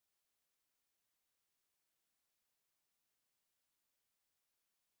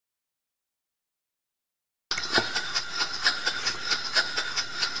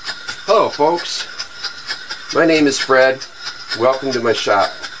Hello folks, my name is Fred. Welcome to my shop.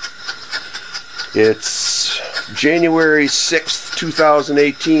 It's January 6th,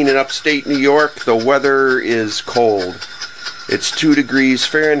 2018 in upstate New York. The weather is cold. It's 2 degrees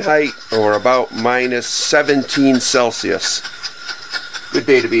Fahrenheit or about minus 17 Celsius. Good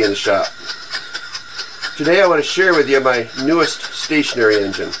day to be in the shop. Today I want to share with you my newest stationary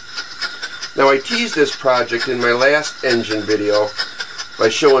engine. Now I teased this project in my last engine video by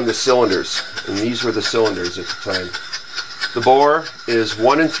showing the cylinders, and these were the cylinders at the time. The bore is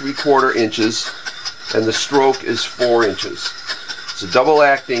 1 3/4 inches and the stroke is 4 inches. It's a double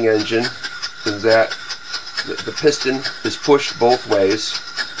acting engine in that the piston is pushed both ways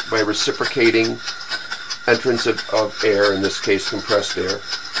by reciprocating entrance of air, in this case compressed air.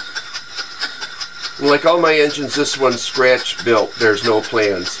 And like all my engines, this one's scratch built. There's no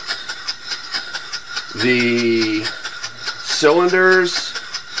plans. The cylinders,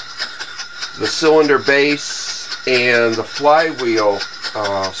 the cylinder base, and the flywheel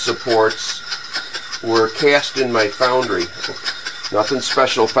supports were cast in my foundry. Nothing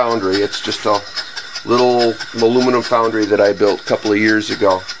special foundry, it's just a little aluminum foundry that I built a couple of years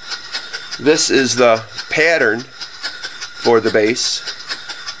ago. This is the pattern for the base.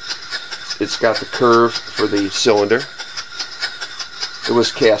 It's got the curve for the cylinder. It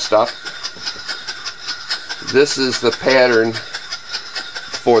was cast up. This is the pattern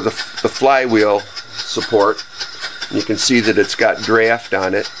for the flywheel support. You can see that it's got draft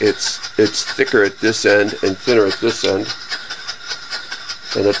on it. It's thicker at this end and thinner at this end.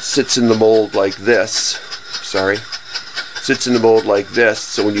 And it sits in the mold like this. Sits in the mold like this.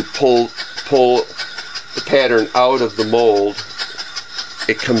 So when you pull the pattern out of the mold,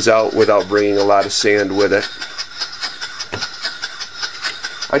 it comes out without bringing a lot of sand with it.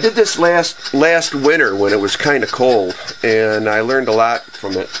 I did this last winter when it was kind of cold, and I learned a lot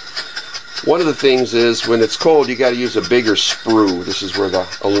from it. One of the things is when it's cold you got to use a bigger sprue. This is where the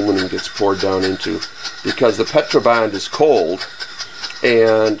aluminum gets poured down into, because the Petrobond is cold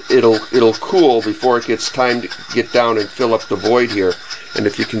and it'll cool before it gets time to get down and fill up the void here. And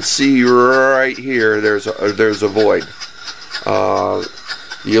if you can see right here, there's a void.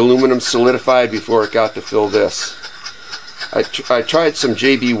 The aluminum solidified before it got to fill this. I tried some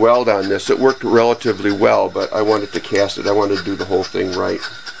JB weld on this. It worked relatively well, but I wanted to cast it. I wanted to do the whole thing right.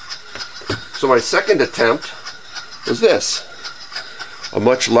 So my second attempt was this. A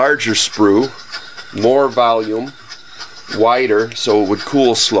much larger sprue, more volume, wider so it would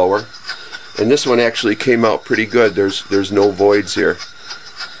cool slower. And this one actually came out pretty good. There's no voids here.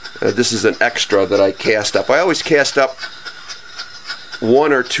 This is an extra that I cast up. I always cast up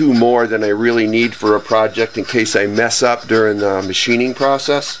 1 or 2 more than I really need for a project in case I mess up during the machining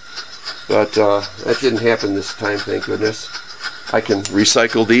process. But that didn't happen this time, thank goodness. I can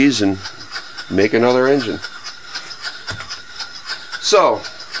recycle these and make another engine. So,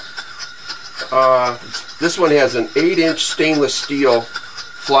 this one has an 8-inch stainless steel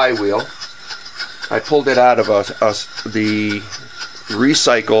flywheel. I pulled it out of the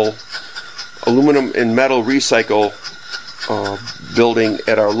recycle, aluminum and metal recycle building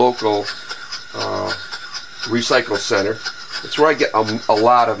at our local recycle center. It's where I get a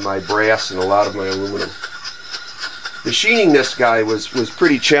lot of my brass and a lot of my aluminum. Machining this guy was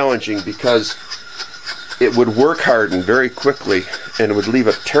pretty challenging because it would work harden very quickly and it would leave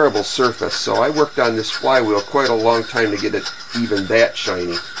a terrible surface. So I worked on this flywheel quite a long time to get it even that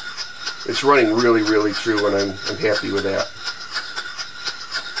shiny. It's running really true, and I'm happy with that.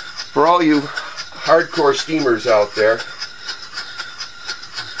 For all you hardcore steamers out there,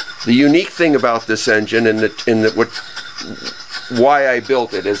 the unique thing about this engine why I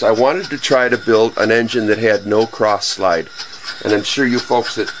built it is I wanted to try to build an engine that had no cross slide. And I'm sure you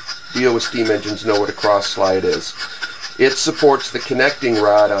folks that deal with steam engines know what a cross slide is. It supports the connecting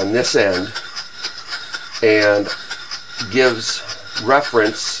rod on this end and gives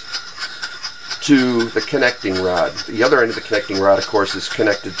reference to the connecting rod. The other end of the connecting rod, of course, is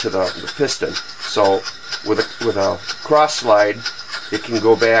connected to the piston. So with a cross slide, it can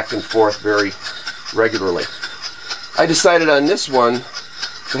go back and forth very regularly. I decided on this one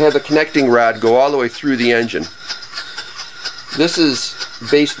to have the connecting rod go all the way through the engine. This is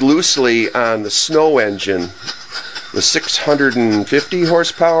based loosely on the Snow engine, the 650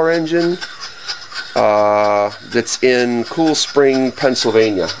 horsepower engine that's in Coolspring,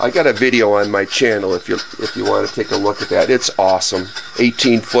 Pennsylvania. I got a video on my channel if you want to take a look at that. It's awesome.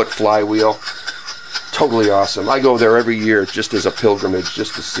 18-foot flywheel. Totally awesome. I go there every year just as a pilgrimage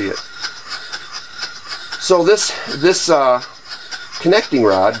just to see it. So this connecting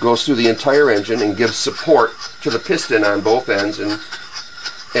rod goes through the entire engine and gives support to the piston on both ends and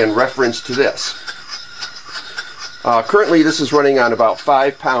and reference to this. Currently this is running on about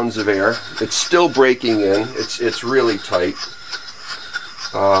 5 pounds of air. It's still breaking in. It's really tight.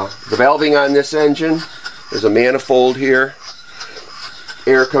 The valving on this engine, there's a manifold here.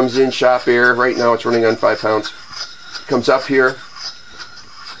 Air comes in, shop air. Right now it's running on 5 pounds. Comes up here.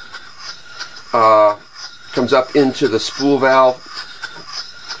 Comes up into the spool valve.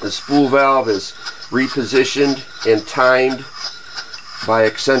 The spool valve is repositioned and timed by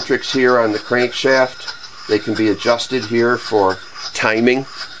eccentrics here on the crankshaft. They can be adjusted here for timing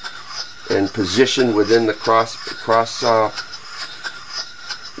and positioned within the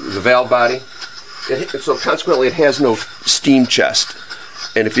the valve body. So consequently it has no steam chest.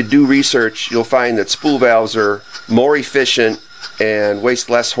 And if you do research, you'll find that spool valves are more efficient and waste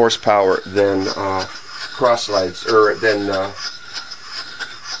less horsepower than cross slides, or than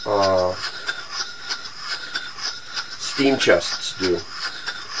steam chests do.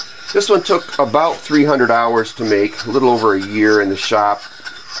 This one took about 300 hours to make, a little over a year in the shop,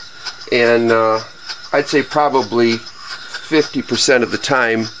 and I'd say probably 50% of the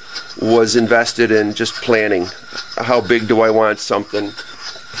time was invested in just planning. How big do I want something,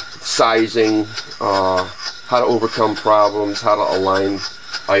 sizing, how to overcome problems, how to align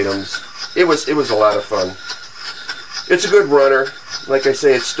items. It was a lot of fun. It's a good runner. Like I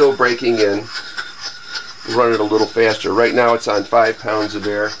say, it's still breaking in. Run it a little faster. Right now it's on 5 pounds of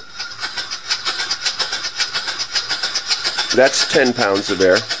air. That's 10 pounds of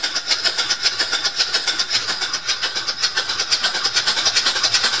air.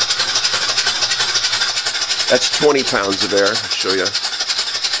 That's 20 pounds of air. I'll show you.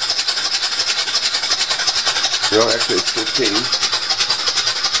 No, actually it's 15.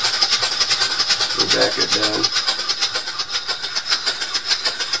 Go back it down.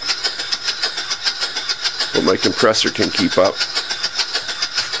 But my compressor can keep up.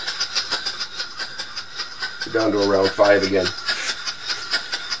 We're down to around 5 again.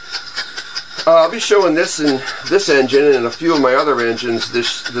 I'll be showing this engine and a few of my other engines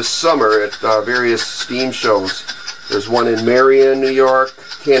this summer at various steam shows. There's one in Marion, New York,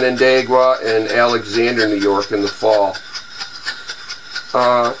 Canandaigua, and Alexander, New York in the fall.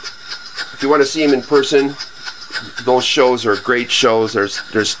 If you want to see them in person, those shows are great shows.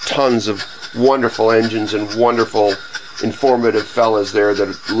 There's tons of wonderful engines and wonderful, informative fellas there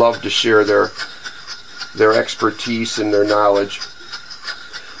that love to share their expertise and their knowledge.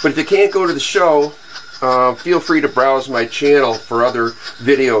 But if you can't go to the show, feel free to browse my channel for other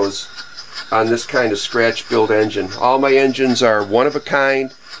videos on this kind of scratch build engine. All my engines are one of a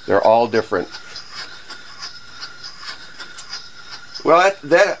kind. They're all different. Well,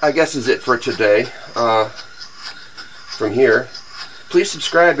 that I guess is it for today. From here, please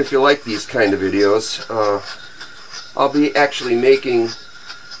subscribe if you like these kind of videos. I'll be actually making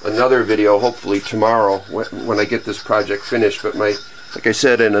another video hopefully tomorrow when I get this project finished. But like I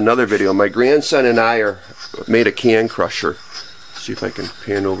said in another video, my grandson and I made a can crusher. Let's see if I can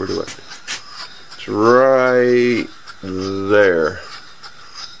pan over to it. It's right there.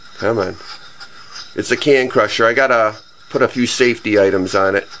 Come on. It's a can crusher. I gotta put a few safety items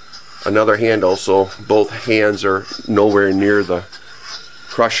on it. Another handle so both hands are nowhere near the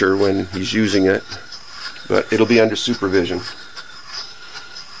crusher when he's using it. But it'll be under supervision.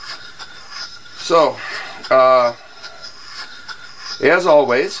 So, as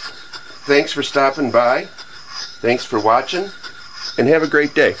always, thanks for stopping by. Thanks for watching. And have a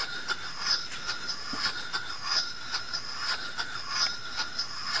great day.